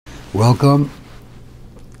Welcome.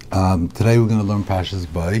 Today we're going to learn Parshas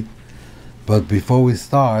Bay, but before we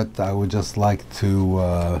start, I would just like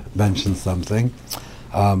to mention something.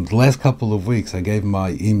 The last couple of weeks, I gave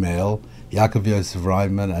my email, Yaakov Yosef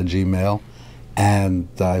Reinman at Gmail, and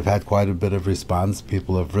I've had quite a bit of response.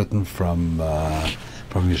 People have written from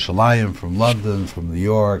Yerushalayim, from London, from New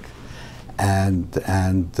York, and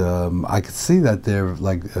I could see that they're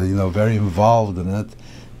very involved in it.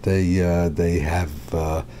 They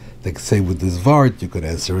have. They say with this vart you could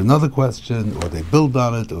answer another question, or they build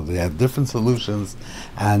on it, or they have different solutions,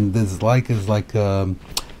 and there's like an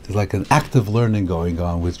active learning going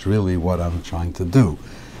on, which is really what I'm trying to do.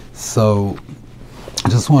 So I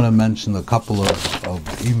just want to mention a couple of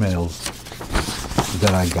emails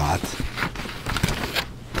that I got.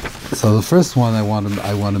 So the first one I want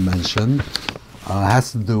to mention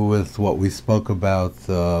has to do with what we spoke about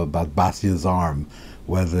Basia's arm,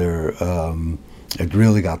 whether it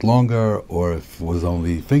really got longer, or if it was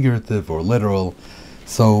only figurative or literal.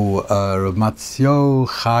 So Ramatzio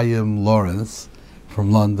Chaim Lawrence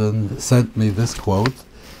from London sent me this quote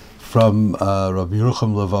from Rabbi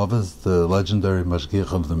Yerucham Levavas, the legendary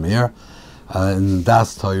Mashgiach of the Mir, in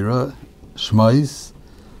Das Torah, Shmois,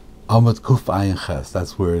 Amud Kuf Ayin Ches.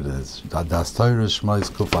 That's where it is. Das Torah,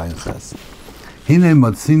 Shmois, Kuf Ayin Ches. Hine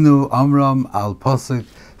Matzinu Amram al Posik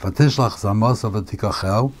Vatishlach Zamos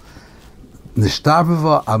Vatikachel.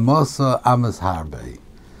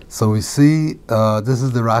 So we see, this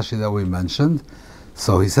is the Rashi that we mentioned.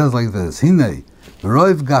 So he says like this: Hine,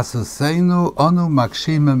 roiv gasaseinu onu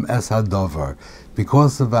makshimim es hadover.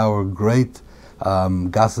 Because of our great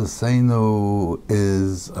gasaseinu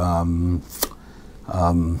is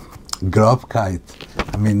grobkeit.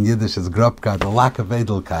 I mean, Yiddish is grobkeit, the lack of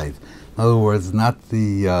edelkeit. In other words, not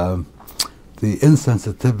the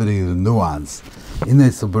insensitivity, the nuance.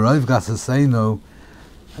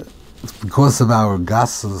 Because of our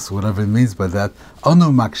gasus, whatever it means by that,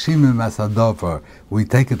 we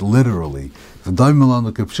take it literally.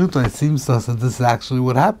 It seems to us that this is actually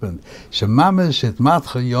what happened.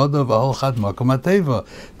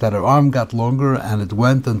 That her arm got longer and it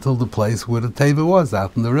went until the place where the teva was,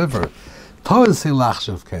 out in the river. It's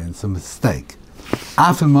a mistake.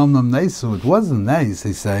 It wasn't nice,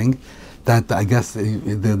 he's saying, that I guess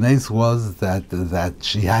the nace was that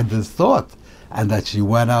she had this thought, and that she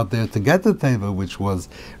went out there to get the teva, which was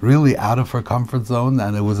really out of her comfort zone,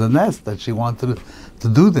 and it was a nest that she wanted to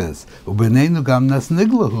do this. It's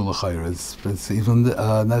even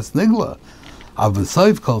nes nigla.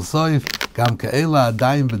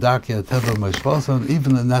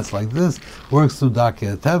 Even a nest like this works through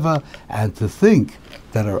Darkei Teva, and to think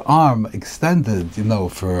that her arm extended,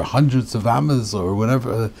 for hundreds of amas or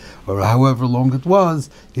whatever, or however long it was,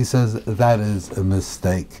 he says that is a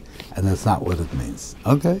mistake, and that's not what it means.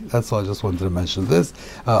 Okay, that's all. I just wanted to mention this.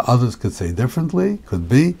 Others could say differently, could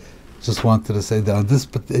be. Just wanted to say that on this,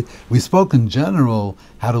 but we spoke in general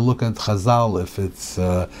how to look at Chazal, if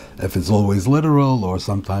it's always literal or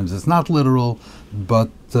sometimes it's not literal, but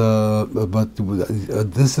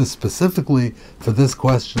this is specifically for this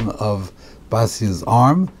question of Basia's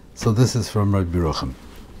arm. So this is from Rabbi Yerucham.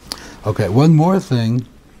 Okay, one more thing.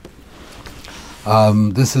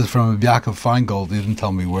 This is from Rabbi Yaakov Feingold. He didn't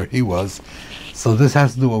tell me where he was. So this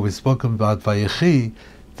has to do with what we spoke about Vayechi,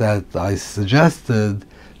 that I suggested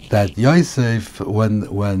that Yosef, when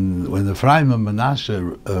Ephraim and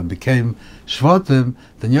Menashe became Shvatim,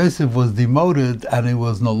 then Yosef was demoted and he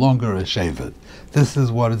was no longer a Shevet. This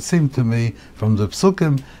is what it seemed to me from the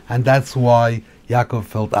Psukim, and that's why Yaakov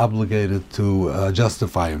felt obligated to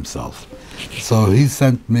justify himself. So he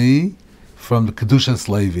sent me from the Kedushas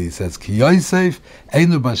Levi. He says, Ki Yosef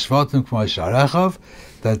einu b'shvatim k'mo Sharechav,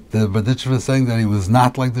 that the Berditchev is saying that he was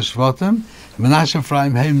not like the Shvatim. Menashe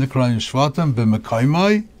Ephraim heim nekroim Shvatim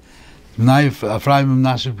b'mekoimoi. Ephraim and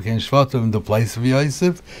Menashe became Shvatim in the place of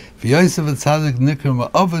Yosef. Yosef and Tzadik nikram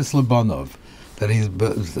ovis lebanov. That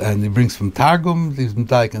and he brings from Targum, he's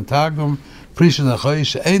Mdaik and Targum, Prisha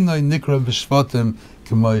Nachoish einoi nikra b'shvatim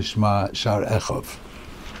k'mo shma Sharechav.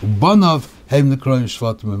 Banov heim nekroim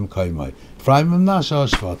Shvatim b'mekoimoi. Ephraim and Menashe are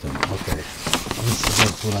Shvatim. Okay,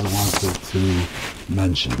 that's what I wanted to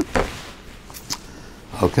mention.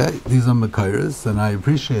 Okay, these are Mekayers, and I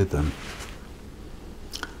appreciate them.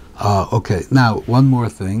 Okay, now one more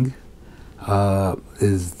thing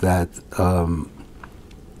is that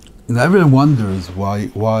everyone wonders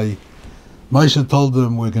why Moshe told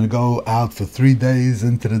them we're going to go out for 3 days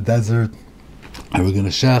into the desert and we're going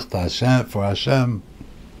to shech Hashem for Hashem.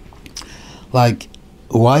 Like,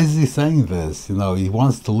 why is he saying this? He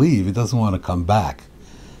wants to leave. He doesn't want to come back.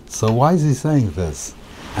 So why is he saying this?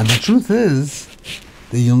 And the truth is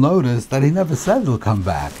that you'll notice that he never said he'll come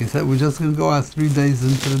back. He said we're just going to go out 3 days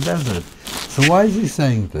into the desert. So why is he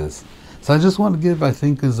saying this? So I just want to give, I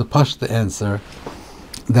think, as a pashta answer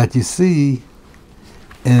that you see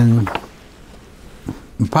in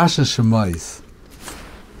Parshas Shemais.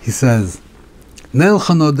 He says,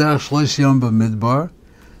 "Neilchano derech shlosh yom b'midbar."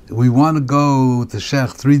 We want to go to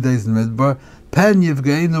Shech 3 days in Midbar. Pen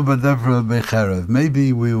yivgeinu b'devra becherev.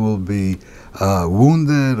 Maybe we will be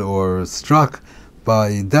wounded or struck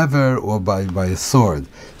by dever or by a sword.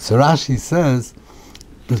 So Rashi says,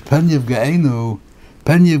 "Pen yivgeinu,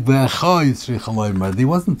 pen yivgecha yisrich aloymer." He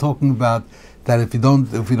wasn't talking about that if you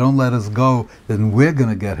don't let us go, then we're going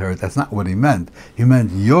to get hurt. That's not what he meant. He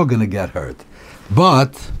meant you're going to get hurt.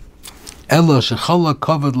 But Elo shechala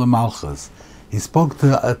kavod lemalchus. He spoke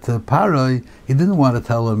to Paroi. He didn't want to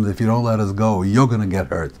tell him that if you don't let us go, you're going to get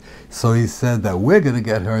hurt. So he said that we're going to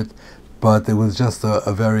get hurt, but it was just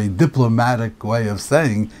a very diplomatic way of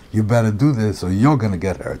saying you better do this or you're going to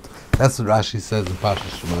get hurt. That's what Rashi says in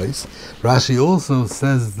Parshas Shemais. Rashi also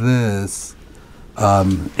says this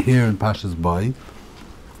here in Parshas Boi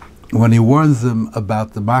when he warns them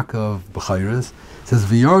about the Makkah of Bechayres. Says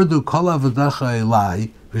V'yordu kol avodacha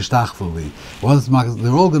elai. Once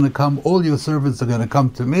they're all going to come, all your servants are going to come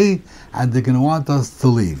to me, and they're going to want us to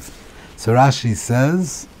leave. So Rashi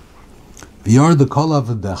says, "V'yordu kol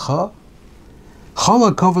avodecha,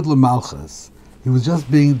 chala kavod lemalchus." He was just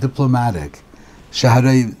being diplomatic.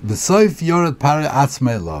 Shaharei v'soif yored Pari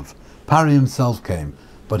atzmei lov. Pari himself came,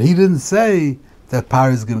 but he didn't say that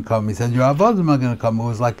Pari is going to come. He said your avodim are going to come. It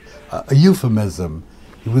was like a euphemism.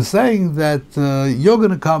 He was saying that you're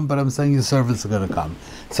going to come, but I'm saying your servants are going to come.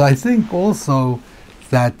 So I think also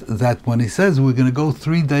that when he says we're going to go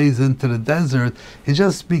 3 days into the desert, he's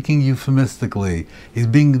just speaking euphemistically. He's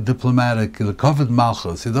being diplomatic. The kavod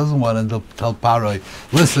malchus. He doesn't want to tell Paroi,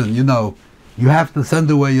 listen, you have to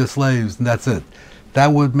send away your slaves, and that's it.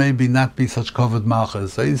 That would maybe not be such kavod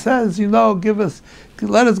malchus. So he says,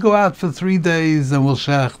 let us go out for 3 days, and we'll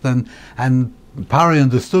shecht, and Pari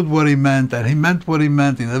understood what he meant, and he meant what he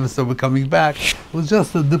meant. He never said we're coming back. It was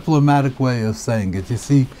just a diplomatic way of saying it. You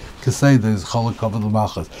see, Keseda is cholak kavod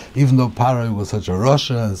l'malchus. Even though Pari was such a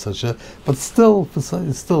Rasha and but still,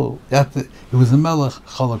 he was a melech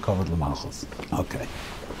cholak kavod l'malchus. Okay.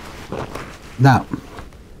 Now,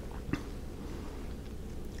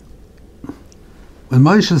 when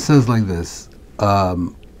Moshe says like this,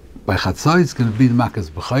 by Chatzai it's going to be the Makkah's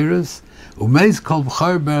Bechayres. Umeis kol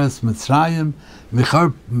b'char beres Mitzrayim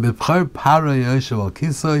b'char Paroi Yoshev al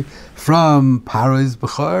Kisoi, from Paroi's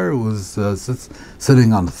b'char, who was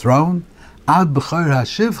sitting on the throne, ad b'char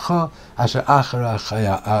hashivcha asher achar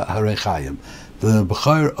harechayim, the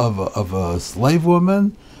b'char of a slave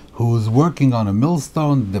woman who was working on a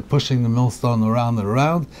millstone. They're pushing the millstone around and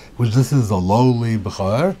around, which this is a lowly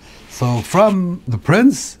b'char. So from the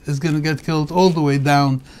prince is going to get killed all the way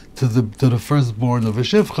down to the firstborn of a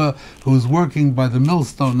shivcha who is working by the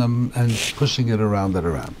millstone and pushing it around and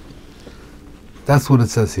around. That's what it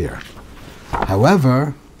says here.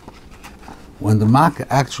 However, when the Makkah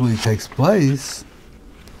actually takes place,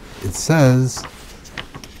 it says,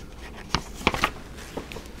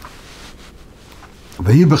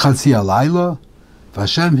 "V'hi b'chatzi alayla,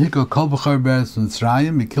 v'Hashem hiko kol b'char beres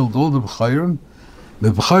Mitzrayim." He killed all the b'charim.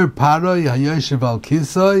 B'char Paroi hayoshev al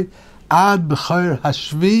kisoi ad b'char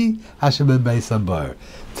hashvi hashem bebeis habar,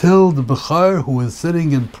 till the b'char who is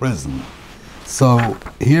sitting in prison. So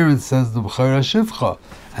here it says the b'char hashivcha,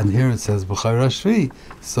 and here it says b'char hashvi.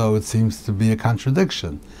 So it seems to be a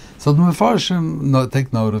contradiction. So the Mefarshim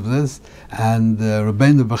take note of this, and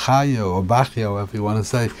Rabbeinu Bechaya, or Bachya, if you want to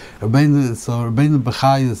say, Rabbeinu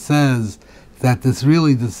Bechaya says that it's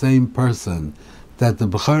really the same person, that the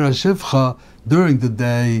b'char hashivcha, during the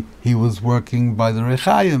day he was working by the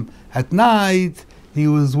Rechayim. At night he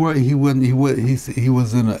was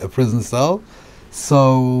in a prison cell.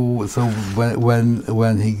 So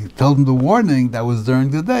when he told him the warning, that was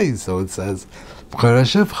during the day. So it says b'char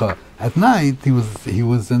hashivcha. At night he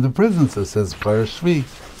was in the prison. So it says b'char hashvi.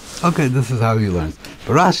 Okay, this is how he learns.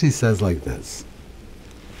 But Rashi says like this.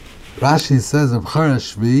 Rashi says b'char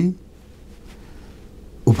hashvi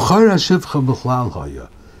u'b'char hashivcha b'chlal haya.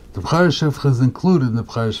 The b'char hashivcha is included in the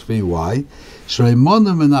b'char hashvi. Why?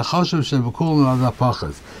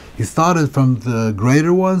 He started from the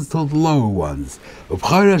greater ones till the lower ones.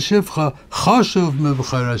 B'char hashivcha chashuv me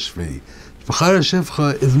b'char hashvi. B'char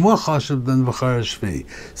hashivcha is more chashuv than b'char hashvi.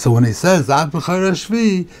 So when he says ad b'char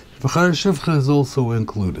hashvi, b'char hashivcha is also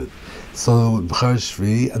included. So b'char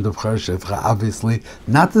hashvi and the b'char hashivcha, obviously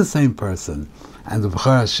not the same person. and the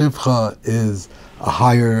B'char HaShivcha is a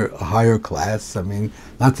higher class. I mean,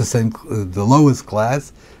 not the same. The lowest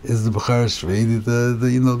class is the B'char HaShvi,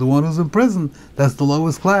 the one who's in prison. That's the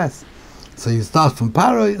lowest class. So you start from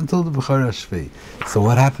Paroi until the B'char HaShvi. So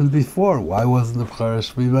what happened before? Why wasn't the B'char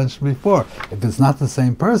HaShvi mentioned before? If it's not the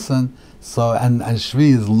same person, so and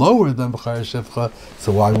Shvi is lower than B'char HaShivcha,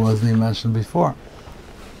 so why wasn't he mentioned before?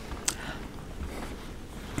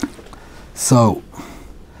 So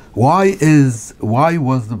why was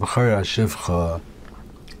the B'char HaShivcha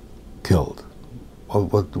killed?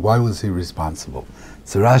 Why was he responsible?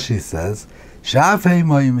 So Rashi says, the B'char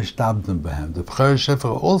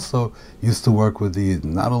HaShivcha also used to work with the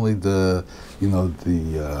Yidden, not only the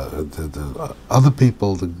other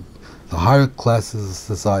people, the higher classes of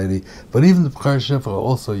society, but even the B'char HaShivcha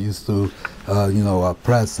also used to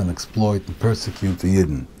oppress and exploit and persecute the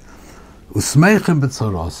Yidden.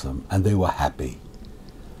 And they were happy.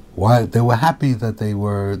 Why? They were happy that they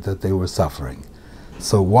were suffering.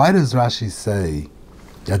 So why does Rashi say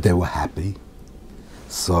that they were happy?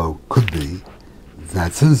 So could be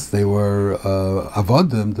that since they were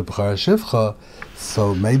avodim, the B'char HaShivcha,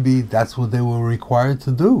 so maybe that's what they were required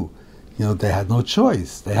to do. They had no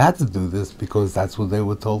choice. They had to do this because that's what they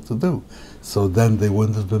were told to do. So then they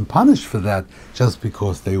wouldn't have been punished for that just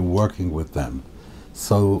because they were working with them.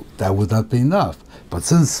 So that would not be enough. But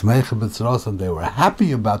since Smeicha B'tzarosim, they were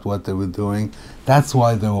happy about what they were doing, that's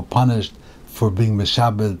why they were punished for being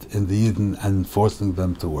meshabed in the Yidden and forcing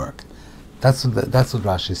them to work. That's what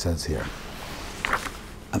Rashi says here.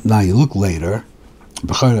 Now you look later,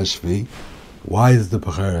 B'char HaShvi. Why does the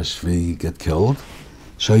B'char HaShvi get killed?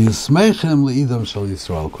 Sheyismeichem le'idam shel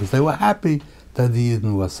Yisrael, because they were happy that the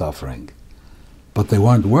Yidden was suffering, but they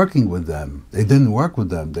weren't working with them. They didn't work with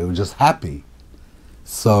them. They were just happy.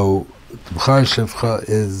 So the B'char HaShivcha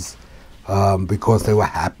is because they were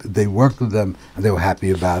happy. They worked with them and they were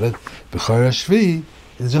happy about it. B'char HaShvi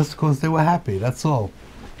is just because they were happy. That's all.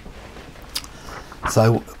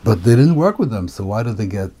 So, but they didn't work with them. So why did they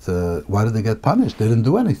get punished? They didn't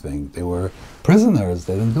do anything. They were prisoners.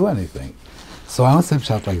 They didn't do anything. So I want to say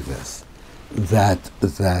shot like this: that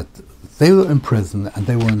they were in prison and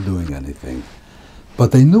they weren't doing anything,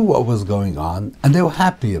 but they knew what was going on and they were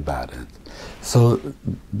happy about it. So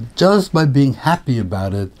just by being happy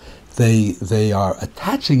about it, they are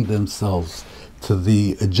attaching themselves to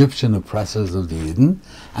the Egyptian oppressors of the Yidden,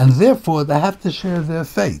 and therefore they have to share their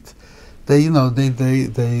fate. They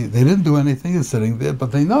didn't do anything, they're sitting there,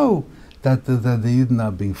 but they know that the Yidden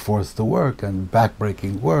are being forced to work and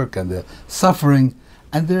backbreaking work, and they're suffering,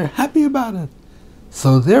 and they're happy about it.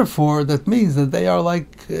 So therefore, that means that they are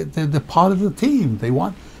like they're part of the team. They're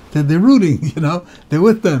rooting. They're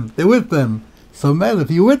with them. So man, if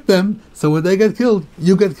you're with them, so when they get killed,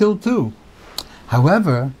 you get killed too.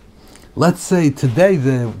 However, let's say today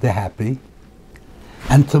they're happy,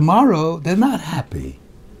 and tomorrow they're not happy.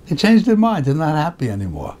 They changed their mind. They're not happy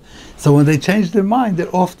anymore. So when they change their mind,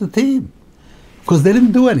 they're off the team because they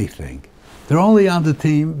didn't do anything. They're only on the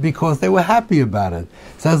team because they were happy about it.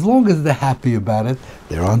 So as long as they're happy about it,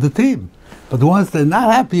 they're on the team. But once they're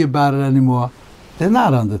not happy about it anymore, they're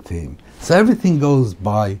not on the team. So everything goes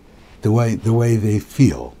by the way they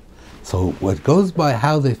feel. So what goes by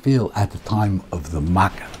how they feel at the time of the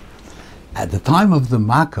Makkah. At the time of the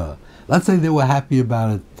Makkah, let's say they were happy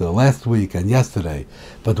about it last week and yesterday,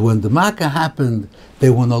 but when the Makkah happened, they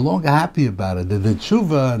were no longer happy about it. They did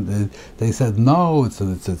tshuva and they said, no, it's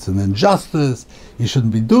an injustice, you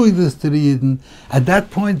shouldn't be doing this to the Yidden. At that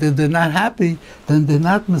point, if they're not happy, then they're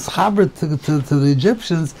not mischaber to the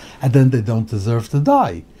Egyptians, and then they don't deserve to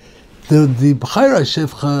die. The B'char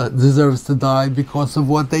HaShivcha deserves to die because of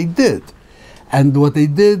what they did. And what they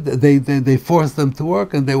did, they forced them to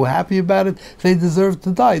work, and they were happy about it. They deserve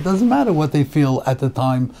to die. It doesn't matter what they feel at the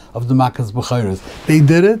time of the Makkah's B'chairos. They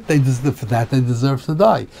did it. For that they deserve to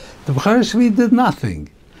die. The B'char HaShvi did nothing.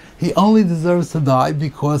 He only deserves to die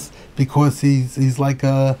because he's like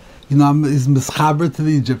he's mischaber to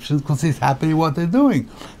the Egyptians because he's happy with what they're doing.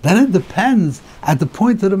 Then it depends at the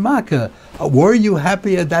point of the Makkah. Were you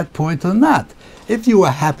happy at that point or not? If you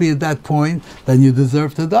were happy at that point, then you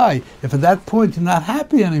deserve to die. If at that point you're not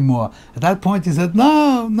happy anymore, at that point you said,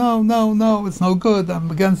 no, it's no good,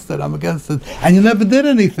 I'm against it, and you never did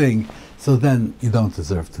anything, so then you don't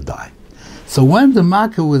deserve to die. So when the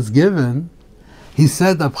Makkah was given, he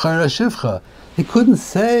said, B'char HaShivcha. He couldn't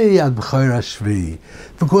say B'char HaShvi,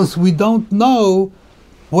 because we don't know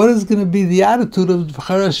what is going to be the attitude of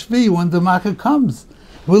B'char HaShvi when the Makkah comes.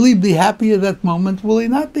 Will he be happy at that moment? Will he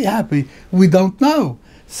not be happy? We don't know.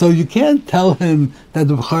 So you can't tell him that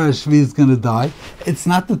the B'chor Shvi is going to die. It's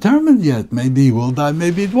not determined yet. Maybe he will die,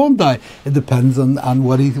 maybe it won't die. It depends on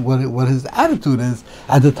what his attitude is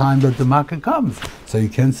at the time that the Makkah comes. So you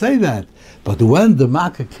can't say that. But when the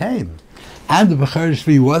Makkah came, and the B'chor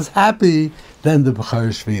Shvi was happy, then the B'chor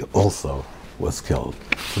Shvi also was killed.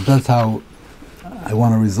 So that's how I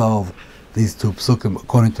want to resolve these two psukim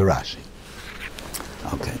according to Rashi.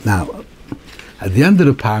 Okay, now, at the end of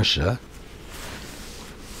the Parsha,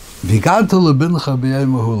 V'gadtu lebincha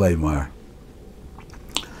b'yeimahu leimar.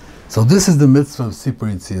 So this is the mitzvah of Sipur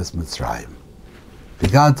Yitzias Mitzrayim.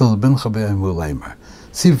 V'gadtu lebincha b'yeimahu leimar.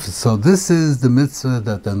 So this is the mitzvah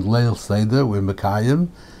that in Leil Seder we're Mekayim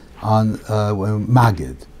on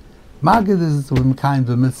Magid. Magid is we're Mekayim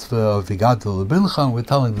the mitzvah of V'gadtu lebincha, and we're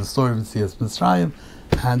telling the story of Yitzias Mitzrayim,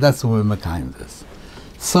 and that's when we're Mekayim this.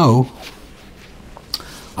 So,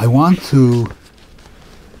 I want to...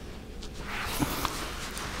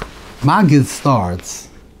 Magid starts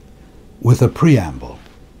with a preamble,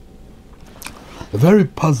 a very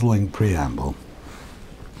puzzling preamble.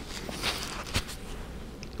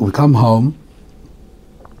 We come home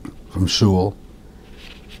from shul,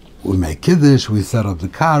 we make kiddush, we set up the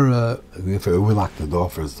kara, we lock the door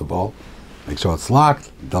first of all, make sure it's locked,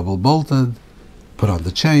 double bolted, put on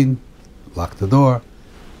the chain, lock the door,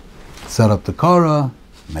 set up the kara,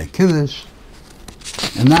 make kiddush,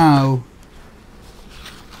 and now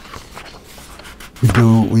we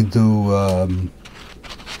do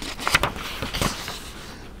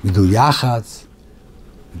yachatz,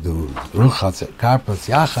 we do ruchatz, karpas,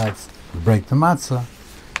 yachatz, we break the matzah,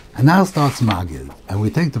 and now starts Magid, and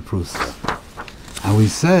we take the prusa, and we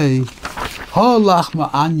say, Ho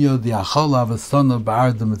lachma anyo diachol avasona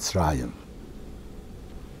ba'ar de Mitzrayim.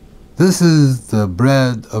 This is the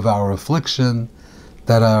bread of our affliction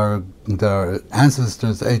that our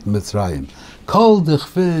ancestors ate in Mitzrayim. Kol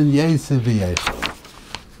dichfin yesi v'yechel.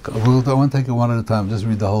 I want to take it one at a time, just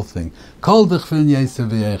read the whole thing. Kol dichfin yesi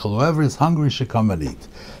v'yechel. Whoever is hungry should come and eat.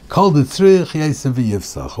 Kol ditzrich yesi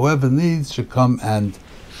v'yivsach. Whoever needs should come and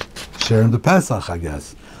share in the Pesach, I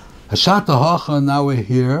guess. Hashat ha'hocha, now we're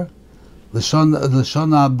here. L'shon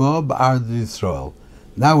haba b'ard Yisrael.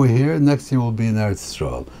 Now we're here, next year we'll be in Eretz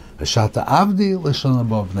Yisrael. Hashat ha'avdi, l'shon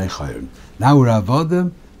haba b'nei chayrim. Now we're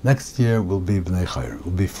avodim, next year we'll be b'nei chayrim,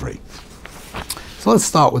 we'll be free. So let's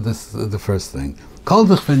start with this, the first thing. Kol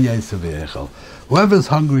dichfin yesi v'yechel. Whoever is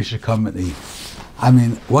hungry should come and eat. I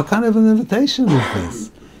mean, what kind of an invitation is this?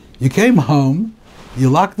 You came home, you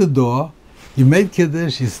locked the door, you made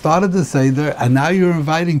kiddush, you started the seder, and now you're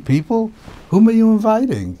inviting people? Whom are you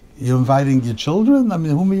inviting? You're inviting your children? I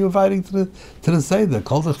mean, whom are you inviting to the seder?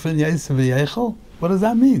 Kol dichfin yesi v'yechel? What does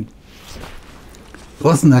that mean?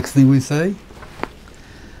 What's the next thing we say?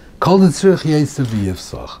 Kol ditzrich yesi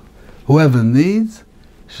v'yivsach. Whoever needs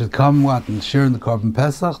should come and share in the Korban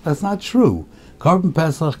Pesach. That's not true. Korban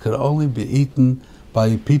Pesach could only be eaten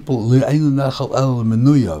by people. You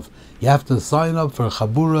have to sign up for a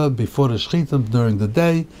chabura before the shechita during the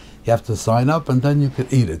day. You have to sign up and then you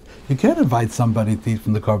could eat it. You can't invite somebody to eat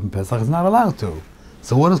from the Korban Pesach. It's not allowed to.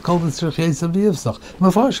 So what is called the tzrich yisrael v'yivsach?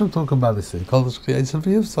 Mefarshim talk about this thing called the tzrich yisrael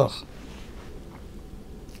v'yivsach.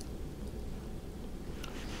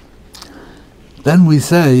 Then we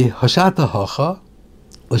say Hashata Hacha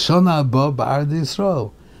Lashona Abba Ba'ard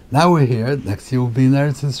Yisrael. Now we're here. Next year we'll be in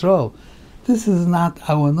Eretz Yisrael. This is not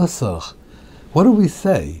our nusach. What do we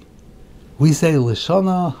say? We say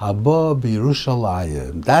Lashona Haba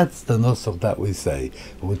B'Yerushalayim. That's the nusach that we say.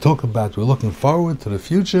 When we talk about we're looking forward to the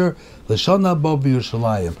future. Lashona Haba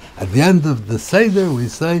B'Yerushalayim. At the end of the seder we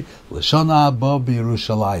say Lashona Haba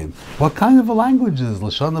B'Yerushalayim. What kind of a language is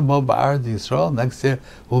Lashona Haba B'Ard Yisrael? Next year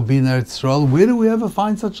we'll be in Eretz Yisrael. Where do we ever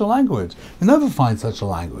find such a language? We never find such a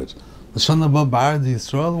language. Lashona Haba B'Ard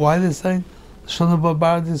Yisrael. Why are they saying Lashona Haba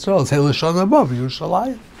B'Ard Yisrael? Say Lashona Haba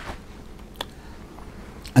B'Yerushalayim.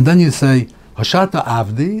 And then you say, Hashata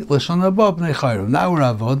Avdi, Lashon Haba B'nei Chayrim. Now we're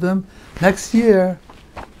Avodim. Next year,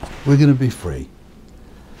 we're going to be free.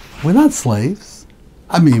 We're not slaves.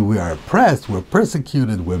 I mean, we are oppressed, we're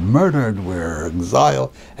persecuted, we're murdered, we're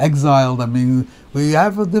exiled. I mean, we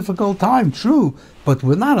have a difficult time, true, but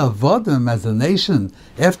we're not Avodim as a nation.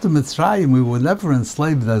 After Mitzrayim, we were never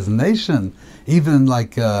enslaved as a nation. Even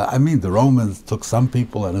the Romans took some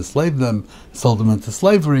people and enslaved them, sold them into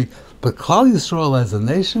slavery. But Klal Yisrael as a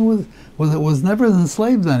nation was never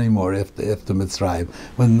enslaved anymore after Mitzrayim.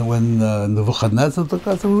 When Nebuchadnezzar took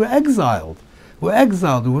us, we were exiled. We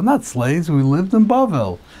were not slaves. We lived in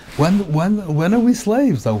Bavel. When are we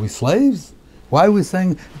slaves? Are we slaves? Why are we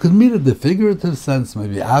saying? It could mean in the figurative sense,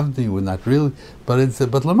 maybe Avdi. We're not really, but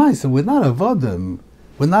Lamaisa, we're not Avodim.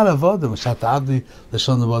 We're not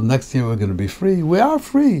avodim. Next year we're going to be free. We are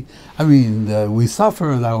free. I mean, we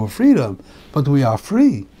suffer in our freedom, but we are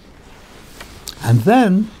free. And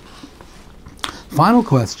then, final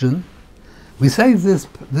question, we say this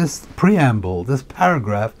preamble, this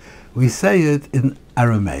paragraph, we say it in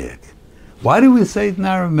Aramaic. Why do we say it in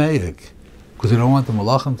Aramaic? Because we don't want the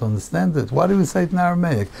Malachim to understand it. Why do we say it in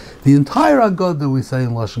Aramaic? The entire Aggadah we say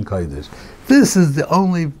in Lashon Kodesh. This is the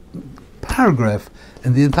only paragraph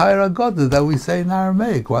in the entire Aggadah that we say in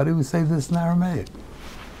Aramaic. Why do we say this in Aramaic?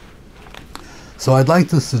 So I'd like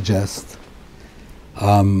to suggest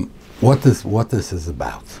what this is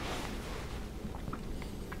about.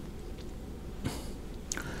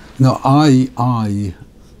 Now, I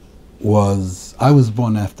was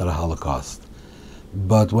born after the Holocaust,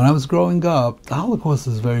 but when I was growing up, the Holocaust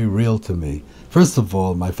is very real to me. First of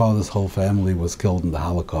all, my father's whole family was killed in the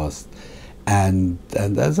Holocaust, and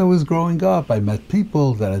as I was growing up, I met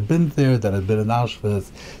people that had been there, that had been in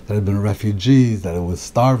Auschwitz, that had been refugees, that was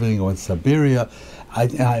starving or in Siberia.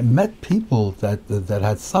 I met people that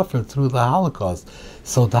had suffered through the Holocaust.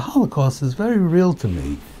 So the Holocaust is very real to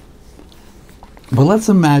me. But let's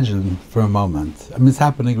imagine for a moment, I mean, it's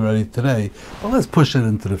happening already today, but let's push it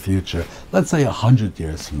into the future. Let's say 100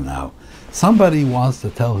 years from now. Somebody wants to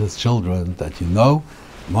tell his children that, you know,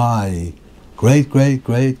 my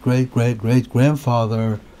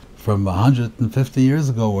great-great-great-great-great-great-grandfather from 150 years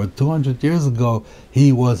ago or 200 years ago,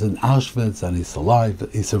 he was in Auschwitz and he survived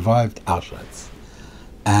Auschwitz.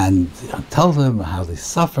 And tell them how they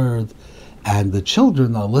suffered. And the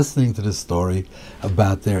children are listening to the story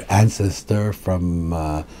about their ancestor from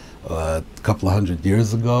a couple of hundred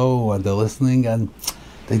years ago, and they're listening, and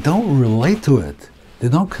they don't relate to it. They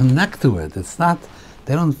don't connect to it. It's not.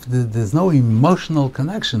 There's no emotional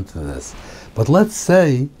connection to this. But let's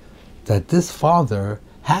say that this father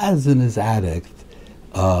has in his attic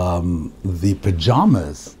the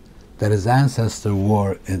pajamas that his ancestor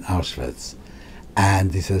wore in Auschwitz.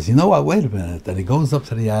 And he says, you know what, wait a minute. And he goes up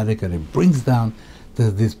to the attic and he brings down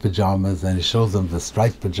these pajamas and he shows them the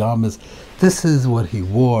striped pajamas. This is what he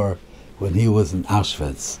wore when he was in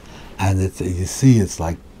Auschwitz. And you see it's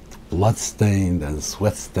like blood-stained and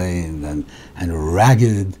sweat-stained and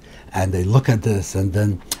ragged. And they look at this, and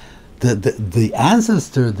then the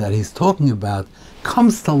ancestor that he's talking about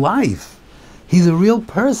comes to life. He's a real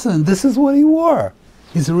person. This is what he wore.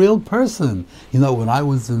 He's a real person. You know, when I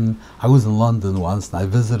was in London once, and I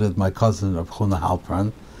visited my cousin of Chuna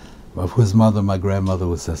Halpern, of whose mother, my grandmother,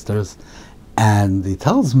 was sisters, and he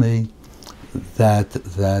tells me that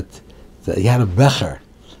he had a becher,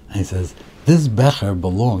 and he says this becher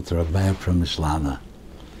belonged to Rabbi Yaakov.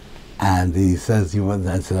 And he says,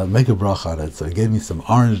 I said, I'll make a bracha on it. So he gave me some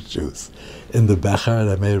orange juice in the becher, and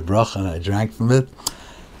I made a bracha and I drank from it.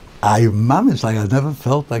 I managed, I never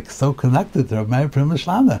felt so connected to Rabbi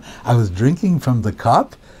Yaakov. I was drinking from the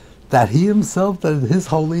cup that he himself, that his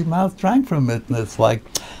holy mouth drank from it. And it's I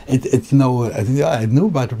knew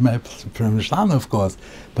about Rabbi Yaakov, of course,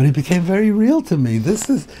 but he became very real to me.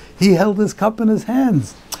 He held his cup in his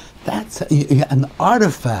hands. That's an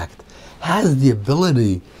artifact has the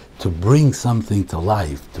ability to bring something to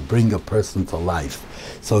life, to bring a person to life.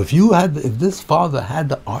 So if this father had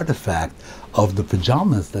the artifact of the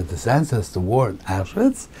pajamas that his ancestor wore in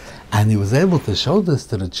Auschwitz, and he was able to show this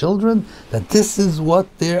to the children, that this is what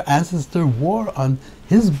their ancestor wore on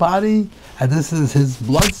his body, and this is his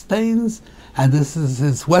blood stains, and this is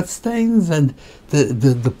his sweat stains, and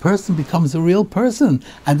the person becomes a real person,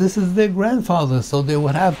 and this is their grandfather, so they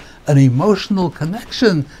would have an emotional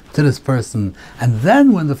connection to this person. And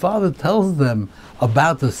then when the father tells them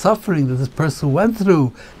about the suffering that this person went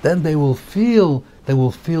through, then they will feel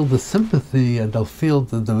the sympathy, and they'll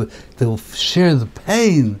they'll share the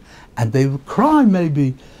pain, and they will cry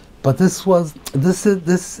maybe. But this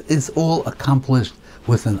is all accomplished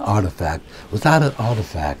with an artifact. Without an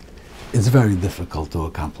artifact, it's very difficult to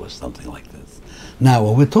accomplish something like this. Now,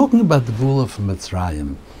 when we're talking about the Geulah from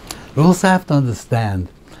Mitzrayim, we also have to understand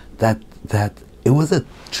that it was a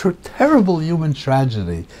terrible human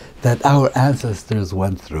tragedy that our ancestors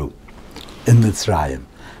went through in Mitzrayim.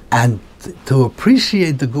 And to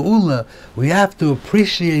appreciate the Geulah, we have to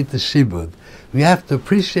appreciate the Shibud. We have to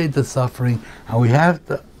appreciate the suffering, and we have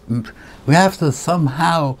to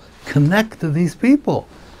somehow connect to these people.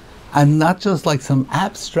 And not just like some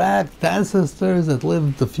abstract ancestors that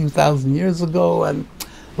lived a few thousand years ago, and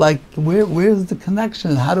where's the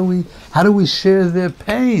connection? How do we share their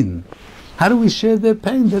pain? How do we share their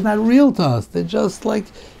pain? They're not real to us. They're just the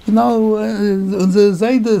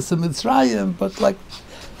Zaydas and Mitzrayim, but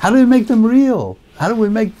how do we make them real? How do we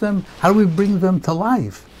bring them to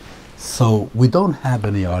life? So we don't have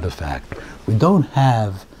any artifact. We don't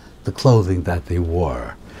have the clothing that they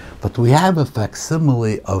wore, but we have a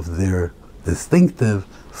facsimile of their distinctive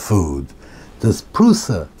food. This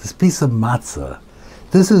prusa, this piece of matzah,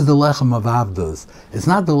 this is the lechem of Avdos. It's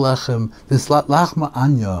not the lechem, this lachma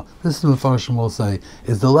anya, this is what Farshim will say,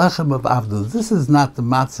 is the lechem of Avdos. This is not the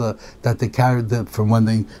matzah that they carried from when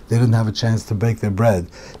they didn't have a chance to bake their bread.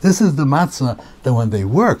 This is the matzah that when they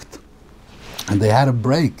worked, and they had a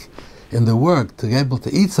break in the work to be able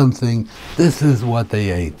to eat something, this is what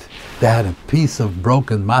they ate. They had a piece of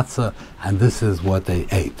broken matzah, and this is what they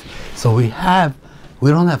ate. So we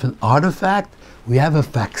don't have an artifact, we have a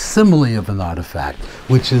facsimile of an artifact,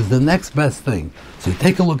 which is the next best thing. So you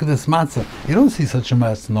take a look at this matzah. You don't see such a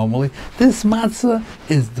matzah normally. This matzah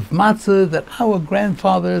is the matzah that our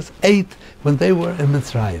grandfathers ate when they were in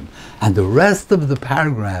Mitzrayim. And the rest of the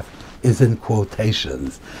paragraph is in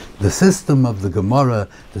quotations. The system of the Gemara,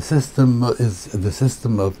 the system is the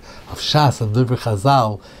system of Shas, of Divrei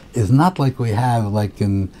Chazal, is not like we have, like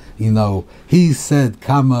in, he said,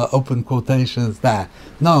 comma, open quotations, that.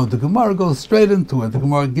 No, the Gemara goes straight into it. The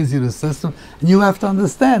Gemara gives you the system, and you have to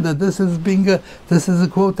understand that this is a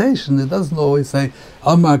quotation. It doesn't always say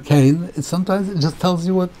Amar Kain. Sometimes it just tells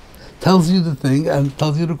you the thing and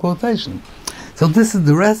tells you the quotation. So this is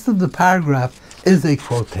the rest of the paragraph is a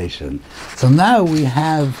quotation. So now we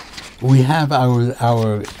have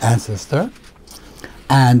our ancestor,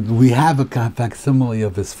 and we have a facsimile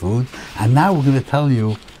of his food, and now we're going to tell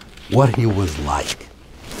you what he was like.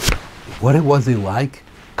 What was he like?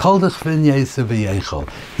 He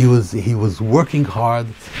was working hard.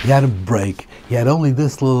 He had a break. He had only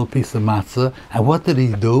this little piece of matzah. And what did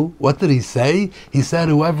he do? What did he say? He said,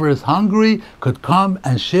 whoever is hungry could come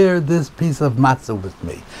and share this piece of matzah with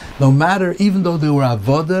me. No matter, even though they were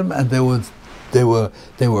avodim and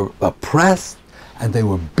they were oppressed and they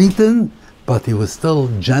were beaten, but he was still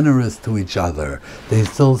generous to each other. They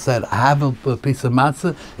still said, I have a piece of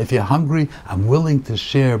matzah. If you're hungry, I'm willing to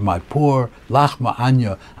share my poor lachma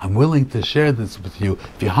anya. I'm willing to share this with you.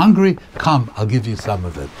 If you're hungry, come, I'll give you some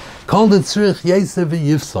of it. Called it tzrich yeseh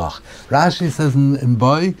v'yifsach. Rashi says in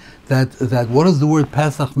Boy that what does the word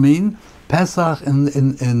Pesach mean? Pesach in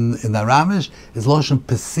Aramish is Loshen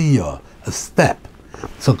Pesiyah, a step.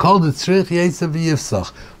 So called it tzrich yeseh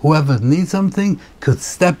v'yifsach. Whoever needs something could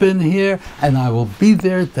step in here, and I will be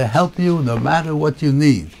there to help you no matter what you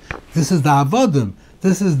need. This is the avodim.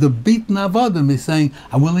 This is the beaten avodim. He's saying,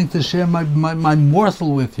 I'm willing to share my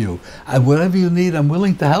morsel with you. And whatever you need, I'm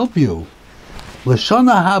willing to help you.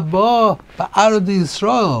 L'shana haba ba'arad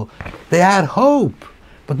Yisrael. They had hope.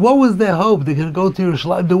 But what was their hope? They could go to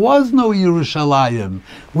Yerushalayim. There was no Yerushalayim.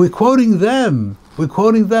 We're quoting them.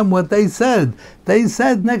 What they said. They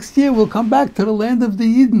said next year we'll come back to the land of the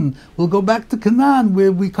Eden. We'll go back to Canaan,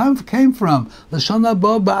 where we came from. L'shana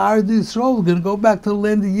haba ba'arad Yisrael. We're going to go back to the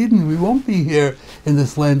land of Eden. We won't be here in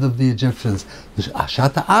this land of the Egyptians.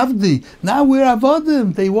 Ashata Avdi. Now we're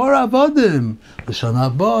avodim. They were avodim.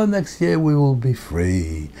 L'shana haba, next year we will be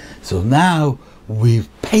free. So now we've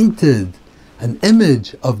painted an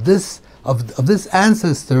image of this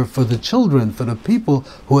ancestor for the children, for the people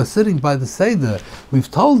who are sitting by the seder.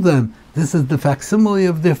 We've told them this is the facsimile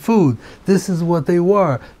of their food. This is what they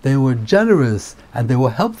were. They were generous and they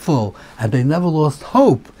were helpful and they never lost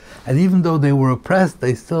hope. And even though they were oppressed,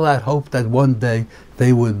 they still had hope that one day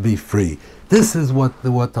they would be free. This is what the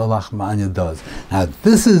lachma anya does. Now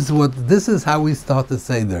this is how we start the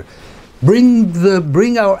seder.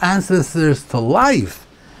 Bring our ancestors to life.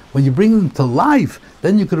 When you bring them to life,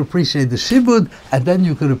 then you could appreciate the shibud, and then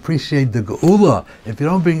you could appreciate the geula. If you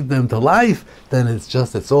don't bring them to life, then it's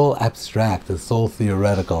all abstract, it's all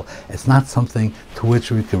theoretical. It's not something to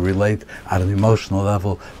which we can relate at an emotional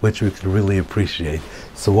level, which we can really appreciate.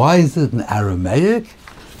 So why is it in Aramaic?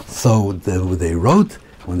 So when they wrote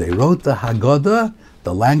the Haggadah,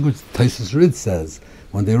 the language, Tosfos Rid says,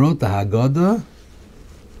 when they wrote the Haggadah,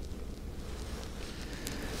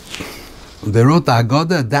 at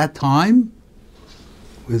that time.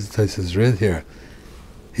 Where's the Tosfos Rid here?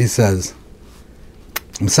 He says,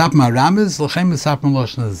 that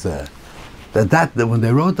when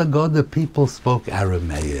they wrote the Haggadah, people spoke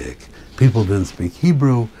Aramaic. People didn't speak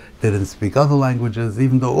Hebrew, they didn't speak other languages,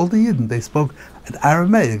 even though all the Yidden, they spoke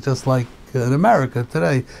Aramaic, just like in America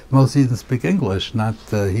today. Most Yidden speak English, not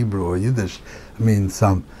Hebrew or Yiddish. I mean,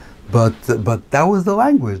 some. But that was the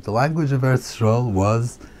language. The language of Eretz Yisrael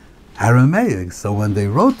was Aramaic. So when they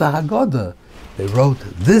wrote the Haggadah, they wrote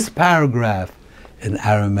this paragraph in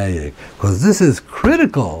Aramaic, because this is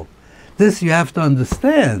critical. This you have to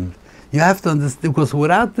understand. You have to understand, because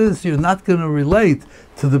without this, you're not going to relate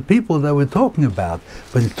to the people that we're talking about.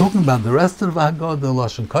 When you're talking about the rest of the Haggadah, the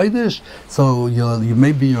Lashon Kodesh, so you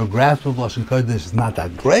maybe your grasp of Lashon Kodesh is not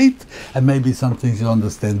that great, and maybe some things you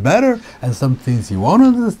understand better, and some things you won't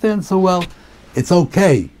understand so well. It's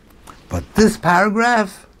okay. But this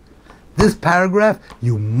paragraph,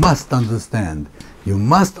 you must understand. You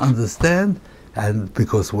must understand, and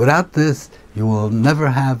because without this, you will never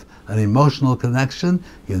have an emotional connection.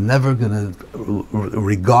 You're never going to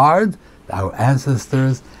regard our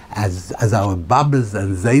ancestors as our babas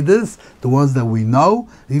and zaydas, the ones that we know,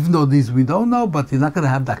 even though these we don't know, but you're not going to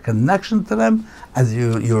have that connection to them as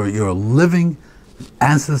your living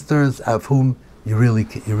ancestors of whom you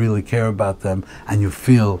really care about them and you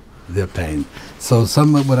feel their pain. So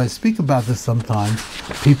when I speak about this sometimes,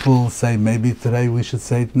 people say maybe today we should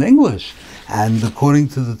say it in English. And according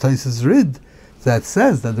to the Taisus Rid, that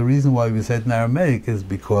says that the reason why we say it in Aramaic is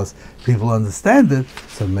because people understand it,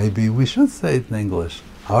 so maybe we should say it in English.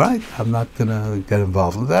 All right, I'm not going to get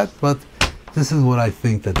involved with that, but this is what I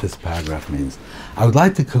think that this paragraph means. I would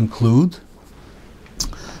like to conclude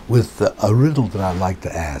with a riddle that I'd like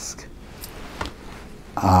to ask.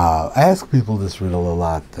 I ask people this riddle a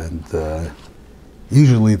lot, and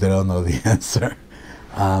usually they don't know the answer.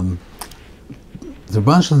 The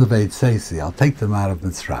bunches of Eitzeisi, I'll take them out of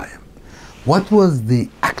Mitzrayim. What was the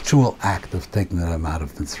actual act of taking them out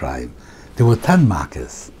of Mitzrayim? There were 10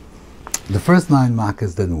 makkahs. The first 9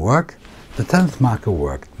 makkahs didn't work. The 10th makkah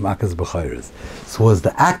worked, makkahs b'chayres. So was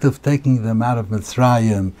the act of taking them out of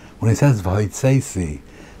Mitzrayim, when he says v'hoitzeisi,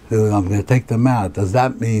 I'm going to take them out, does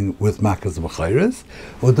that mean with makkahs b'chayres?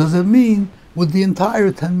 Or does it mean with the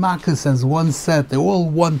entire 10 makkahs as one set? They're all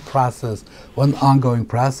one process, one ongoing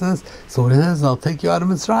process. So when it says, I'll take you out of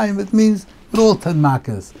Mitzrayim, it means with all 10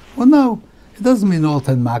 makkahs. Well, no. It doesn't mean all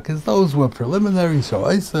 10 makkahs. Those were preliminary, so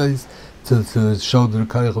Isais, to show the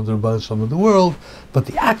Rekaich of the Rebbe Shalom of the world. But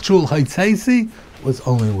the actual Haitzeisi was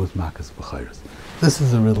only with makkahs b'chayres. This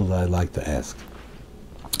is a riddle that I'd like to ask.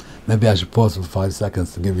 Maybe I should pause for 5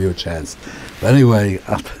 seconds to give you a chance. But anyway,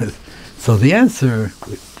 so the answer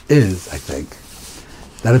is, I think,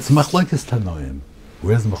 that it's Machlokes Tanoim.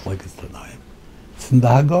 Where's Machlokes Tanoim? It's in the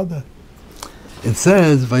Haggadah. It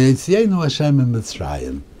says, Vayetzienu Hashem in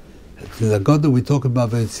Mitzrayim. In the Haggadah we talk about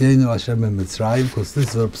Vayetzienu Hashem in Mitzrayim, because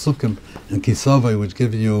this is a psukim in Kisavai which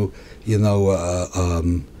give you, a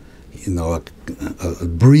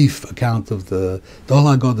brief account of the whole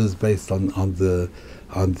Haggadah is based on the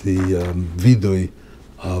vidui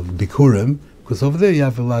of Bikurim, because over there you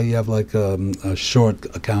have like a short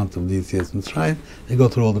account of these years in Mitzrayim. You go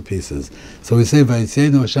through all the pieces. So we say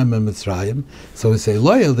Vayitzeinu Hashem in Mitzrayim. So we say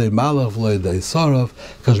Lo Yodei Malach Lo Yodei Sorov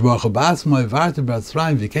Kadosh Baruch Hu Ba'asmoi V'arti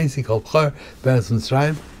B'Mitzrayim V'Kesi Kol B'chor B'Eretz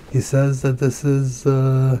Mitzrayim. He says that this is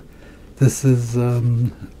Makkahs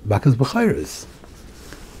b'chayres.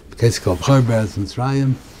 V'Kesi Kol B'chor B'Eretz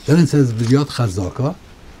Mitzrayim. Then it says V'yot Chazaka.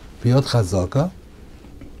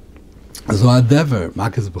 So a dever,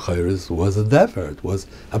 Makkahs b'chayres was a dever. It was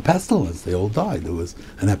a pestilence. They all died. It was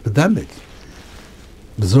an epidemic.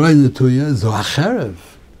 B'zorei netuya zo hacherev.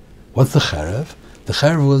 What's the cherev? The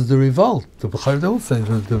cherev was the revolt. The b'chayr, they all say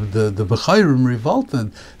the b'chayrim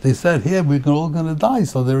revolted. They said, "Here we're all going to die."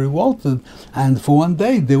 So they revolted, and for one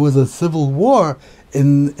day there was a civil war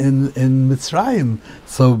in Mitzrayim.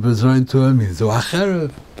 So b'zorei netuya means zo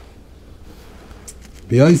hacherev.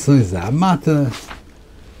 B'yoyso is a amata.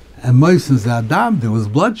 And Moses Adam, there was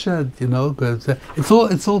bloodshed, It's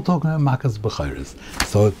all talking about Makkahs b'chayres.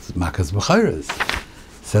 So it's Makkahs b'chayres.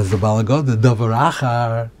 Says the Balagod, the Davar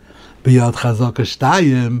Achar, B'yad Chazaka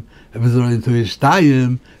Shtayim, B'zorei Netuya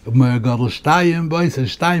Shtayim, B'mer Gadol Shtayim, B'oiser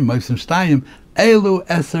Shtayim, B'oiser Shtayim, Elu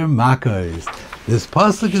Eser Makkahs. This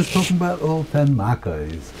pasuk is talking about all 10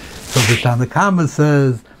 Makkahs. So the Tanakama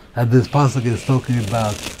says that this pasuk is talking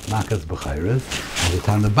about Makkahs b'chayres, and the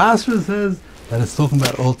Tana Basra says that it's talking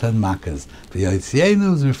about all 10 makkahs. The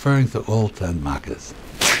Yitzienu is referring to all 10 makkahs.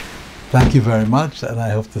 Thank you very much, and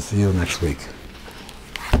I hope to see you next week.